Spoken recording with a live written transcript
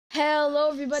Hello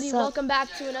everybody, welcome back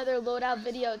to another Loadout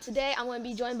video. Today I'm going to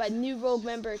be joined by new Rogue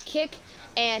member Kick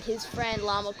and his friend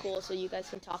Lama. So you guys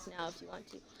can talk now if you want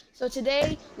to. So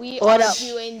today we are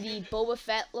doing the Boba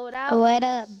Fett loadout. What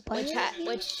up,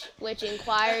 which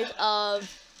inquires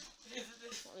of,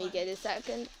 let me get a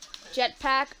second,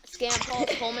 jetpack, scam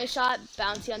pulse, homing shot,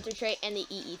 bounty hunter trait, and the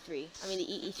EE3. I mean the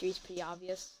EE3 is pretty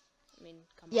obvious. I mean,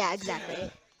 come on. Yeah,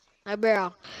 exactly. My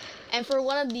bro. And for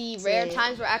one of the rare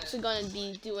times, we're actually going to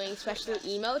be doing special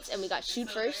emotes, and we got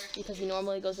shoot first because he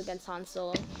normally goes against Han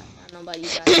Solo. I don't know about you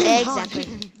guys. Exactly.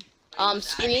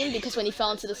 Scream, because when he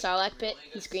fell into the Sarlacc pit,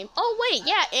 he screamed. Oh wait,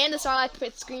 yeah, and the Sarlacc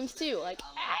pit screams too, like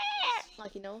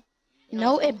you know.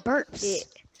 No, it burps. It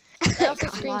also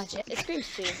screams. It screams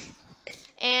too.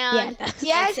 And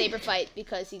saber fight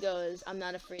because he goes, "I'm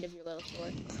not afraid of your little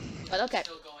sword." But okay.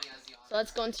 So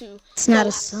let's go into. It's not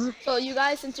a song. So you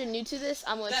guys, since you're new to this,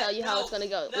 I'm gonna tell you how it's gonna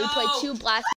go. We play two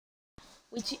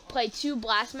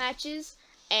blast matches,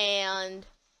 and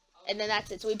then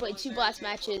that's it. So we play 2 blast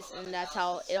matches, and that's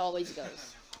how it always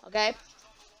goes. Okay.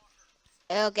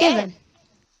 Okay. Then.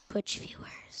 Put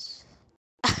viewers.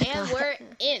 And we're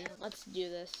in. Let's do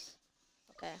this.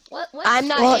 Okay. What? I'm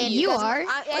not in. You are.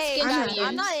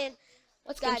 I'm not in.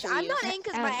 Guys, I'm not in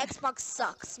because my Xbox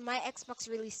sucks. My Xbox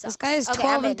really sucks. This guy is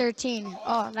 12 and 13.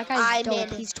 Oh, that guy's dope.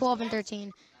 He's 12 and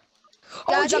 13.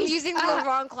 Guys, I'm using the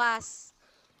wrong class.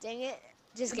 Dang it.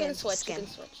 Just kidding. Switch.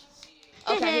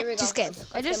 Okay, here we go. Just kidding.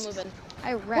 Let's get moving.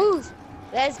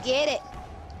 Let's get it.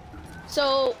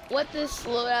 So, what this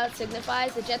loadout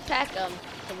signifies, the jetpack, the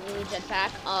new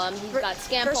jetpack, he's got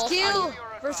scam pulse.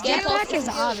 Scam pulse is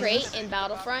a trait in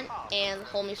Battlefront, and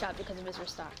homing shot because of his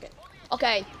rocket.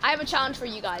 Okay, I have a challenge for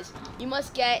you guys. You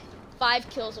must get 5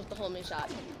 kills with the homing shot.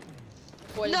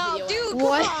 No, dude, come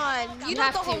on. You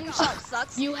know the homing shot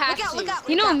sucks. You have to.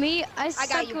 You know me, I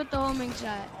suck with the homing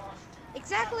shot.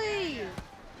 Exactly. You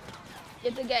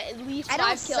have to get at least 5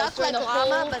 kills suck for like the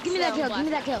Lama, whole. but give me that kill. Give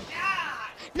me that kill.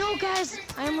 No, guys,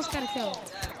 I almost got a kill.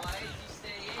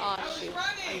 Oh shoot,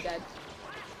 I'm dead.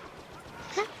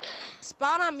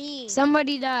 Spawn on me.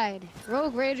 Somebody died.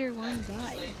 RogueRaider 1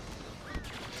 died.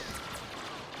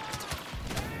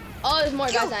 Oh, there's more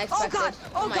guys than I expected.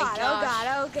 Oh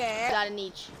god, okay. Got a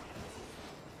niche.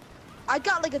 I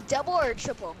got like a double or a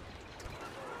triple.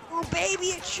 Oh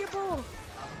baby, a triple.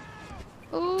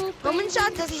 Oh, homing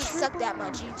shot doesn't suck that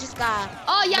much. You just got.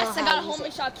 Oh yes, I got a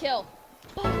homing shot kill.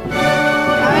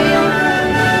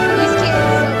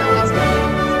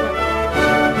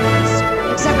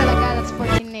 Except for that guy that's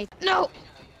 14-8. No!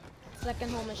 Second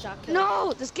homing shot kill.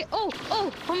 No! This kid. Oh!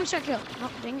 Homing shot kill.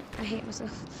 Oh, dang it. I hate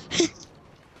myself.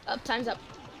 Time's up.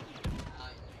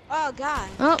 Oh god.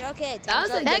 Oh. Okay.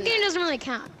 That game doesn't really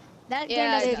count. That game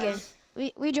doesn't count.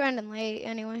 We joined in late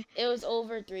anyway. It was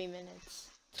over 3 minutes.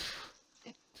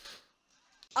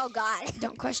 Oh god.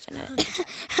 Don't question it.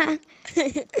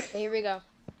 Here we go.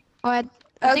 Oh, I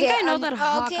think I know that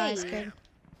Hawkeye's good.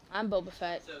 I'm Boba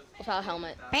Fett without a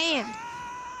helmet. Bam.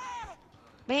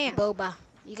 Bam. Boba.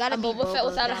 You gotta be Boba Fett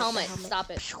without a helmet.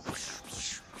 Stop it.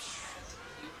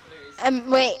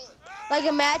 Wait. Like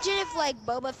imagine if like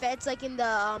Boba Fett's like in the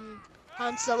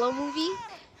Han Solo movie,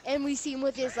 and we see him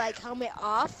with his like helmet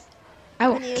off,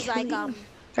 and he was like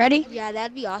Ready? Yeah,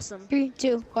 that'd be awesome. 3,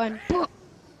 2, 1. Boom.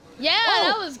 Yeah,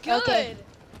 that was good. Okay.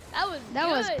 That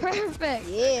was perfect.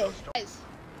 Yeah. Guys.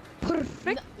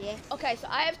 Perfect. Yeah. Okay, so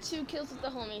I have 2 kills with the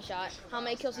homing shot. How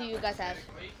many kills do you guys have?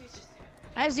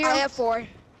 I have 0. I have 4.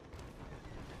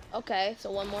 Okay,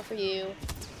 so 1 more for you,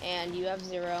 and you have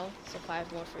 0, so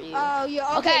 5 more for you. Oh,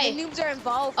 yeah. Okay. The noobs are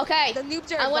involved. Okay. The noobs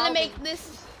are involved. I want to make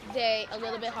this day a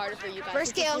little bit harder for you guys.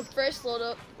 First kill. This is your first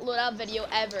loadout video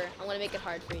ever. I want to make it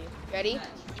hard for you. Ready?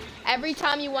 Every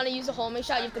time you want to use a homing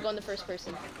shot, you have to go in the first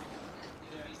person.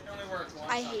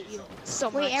 I hate you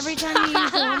so much. Wait, every time you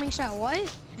use the homing shot,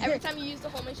 what? Every time you use the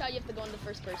homing shot, you have to go in the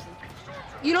first person.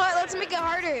 You know what? Let's make it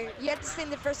harder. You have to stay in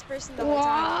the first person the whole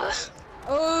time.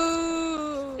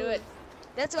 Oh. Do it.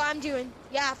 That's what I'm doing.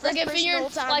 Yeah, first person the whole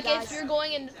time, guys. If you're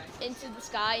going into the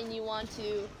sky and you want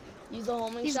to use the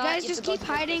homing shot, these guys just keep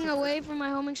hiding away from my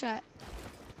homing shot.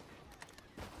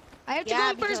 I have to go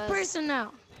in first person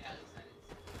now.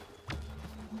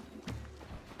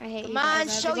 I hate you guys. Come on,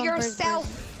 show yourself.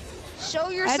 Show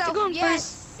yourself. I have to go in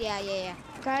first. Yeah.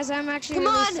 Guys, I'm actually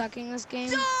really sucking this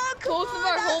game. Both of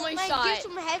our homing shot. My gifts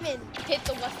from heaven. Hit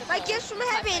the western. My gifts from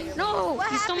heaven. No,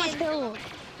 he stole my kill.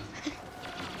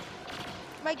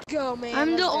 My go, man.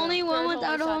 I'm the only one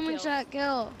without a homing shot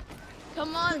kill.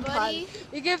 Come on, buddy.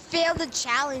 You can fail the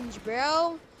challenge,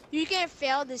 bro. You can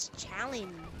fail this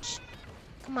challenge.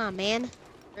 Come on, man.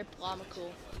 Rip Lama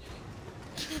cool.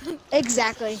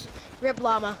 Exactly. Rip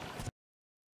Lama.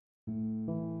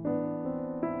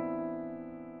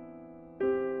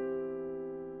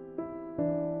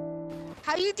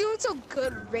 How are you doing so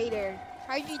good, Raider?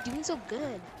 How are you doing so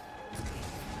good?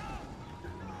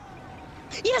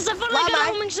 Yes, I finally got a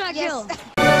homing shot kill. I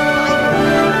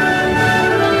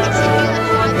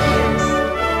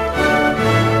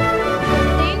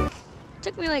think it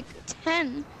took me like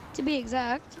 10 to be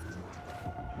exact.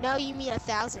 No, you mean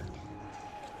 1,000.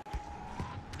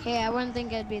 Okay, I wouldn't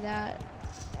think it'd be that.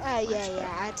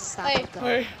 Yeah, I just thought it would go.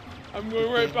 Hey, I'm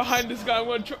going right behind this guy. I'm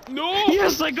gonna try. No!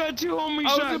 Yes, I got 2 homing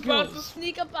shot I was about kills. to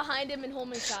Sneak up behind him and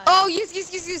homing shot. Oh, yes.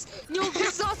 No,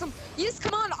 this is awesome. Yes,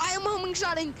 come on. I am homing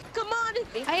shotting. Come on.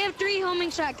 I have 3 homing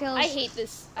shot kills. I hate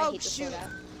this. I hate this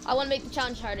loadout. I want to make the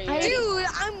challenge harder. Dude,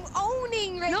 I'm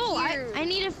owning right here. I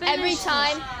need to finish.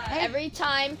 Every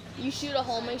time you shoot a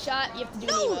homing shot, you have to do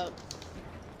an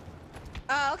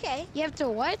emote. Okay. You have to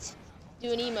what?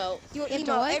 Do an emote. Do an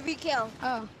emote every kill.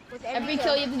 Oh. With every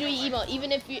kill you have to do an emote,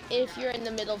 even if you're in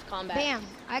the middle of combat. Bam.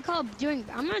 I'm gonna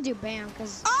do bam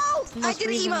because. Oh, I did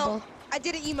an emote. I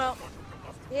did an emote.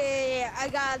 Yeah. I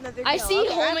got another kill. I see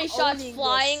homing shots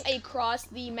flying across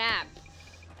the map.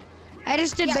 I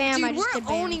just did bam. Dude, we're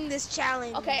owning this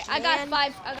challenge. Okay, I got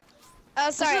 5.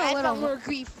 Sorry, I felt more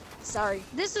grief. Sorry.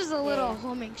 This is a little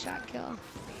homing shot kill.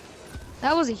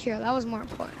 That was a hero. That was more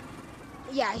important.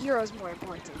 Yeah, hero's more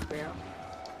important, bro.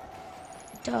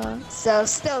 Duh. So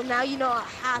still, now you know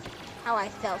how I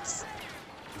felt.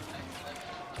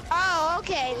 Oh,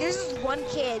 okay. There's this one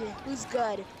kid who's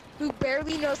good, who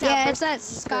barely knows how. Yeah, it's that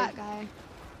Scott guy.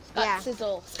 Scott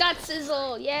Sizzle. Scott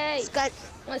Sizzle. Yay. Scott.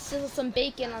 I want to sizzle some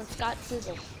bacon on Scott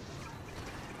Sizzle.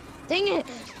 Dang it.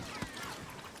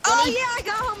 Oh yeah, I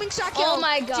got homing shot kill. Oh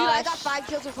my gosh. Dude, I got 5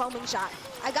 kills with homing shot.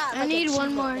 I need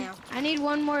one more. Now. I need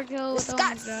one more kill with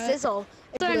Scott Sizzle.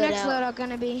 What's our next loadout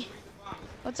gonna be?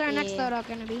 What's our next loadout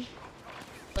gonna be?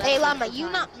 Hey Lama, you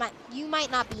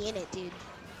might not be in it, dude.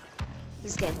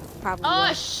 Just kidding. Probably. Oh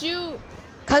will. shoot.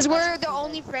 Cause we're the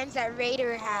only friends that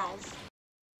Raider has.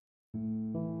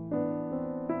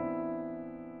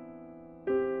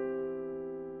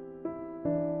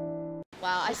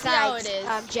 Wow, I see how it is.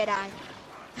 Jedi.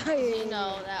 You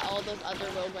know that all those other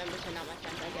rogue members are not my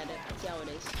friends. I get it. I see how it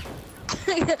is.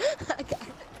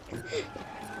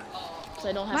 So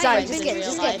I don't have friends in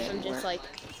real life. I'm just like.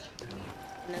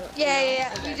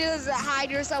 Yeah. You just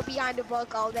hide yourself behind a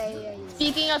book all day. Yeah.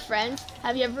 Speaking of friends,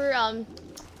 have you ever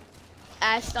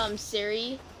asked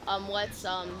Siri what's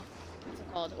it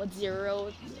called? What's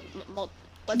zero? What's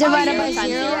divided by times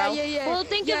 0? Yeah. Well,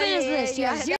 think of it as this. You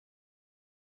have 0.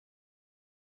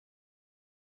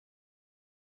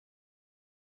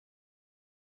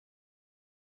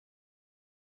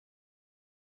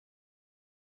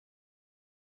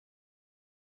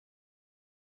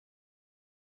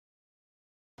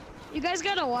 You guys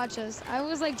gotta watch us. I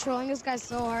was like trolling this guy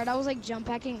so hard. I was like jump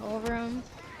packing over him.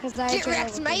 Get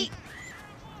wrecked, mate.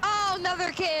 Oh, another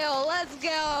kill. Let's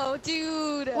go,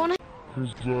 dude. Get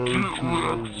wrecked, mate.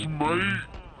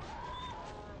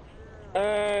 Oh,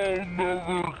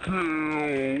 another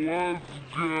kill. Let's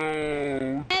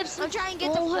go. I'm trying to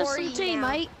get to 40 some tea, now.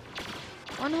 mate.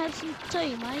 Wanna have some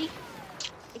tea, mate?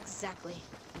 Exactly.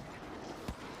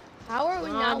 How are we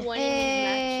not winning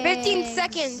these matches? 15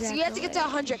 seconds. Exactly. We have to get to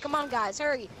 100. Come on, guys.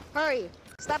 Hurry.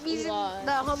 Stop using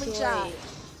the homing shot.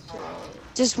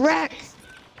 Just wreck.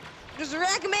 Just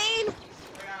wreck, main.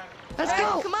 Let's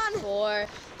go. Come on. 4,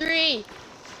 3,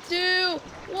 2,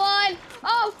 1.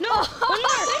 Oh no!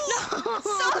 No.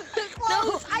 So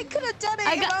close. I could have done it.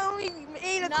 I only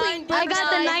made a clean. I got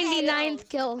the 99th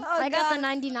kill. I got the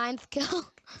 99th kill.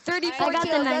 34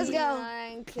 kills. Let's go.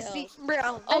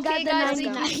 Bro. Okay, guys,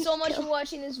 thank you so much for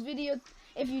watching this video.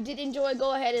 If you did enjoy,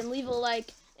 go ahead and leave a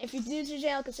like. If you're new to the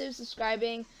channel, consider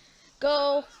subscribing.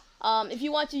 Go. If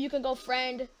you want to, you can go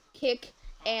friend Kick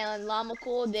and Lama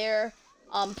Cool. Their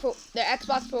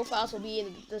Xbox profiles will be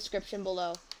in the description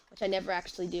below, which I never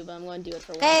actually do, but I'm going to do it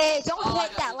for once. Hey, don't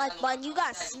hit that like button. You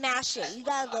gotta smash it. You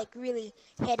gotta like really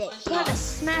hit it. You gotta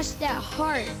smash that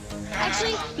hard.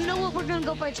 Actually, you know what? We're gonna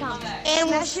go for a challenge. And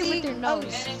smash it with your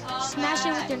nose. Smash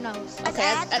it with your nose.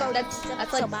 Okay,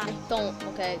 that's like don't.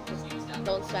 Okay, just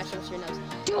don't smash it with your nose.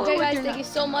 Okay, guys, thank you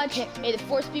so much. May the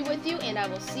force be with you, and I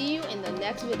will see you in the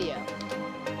next video.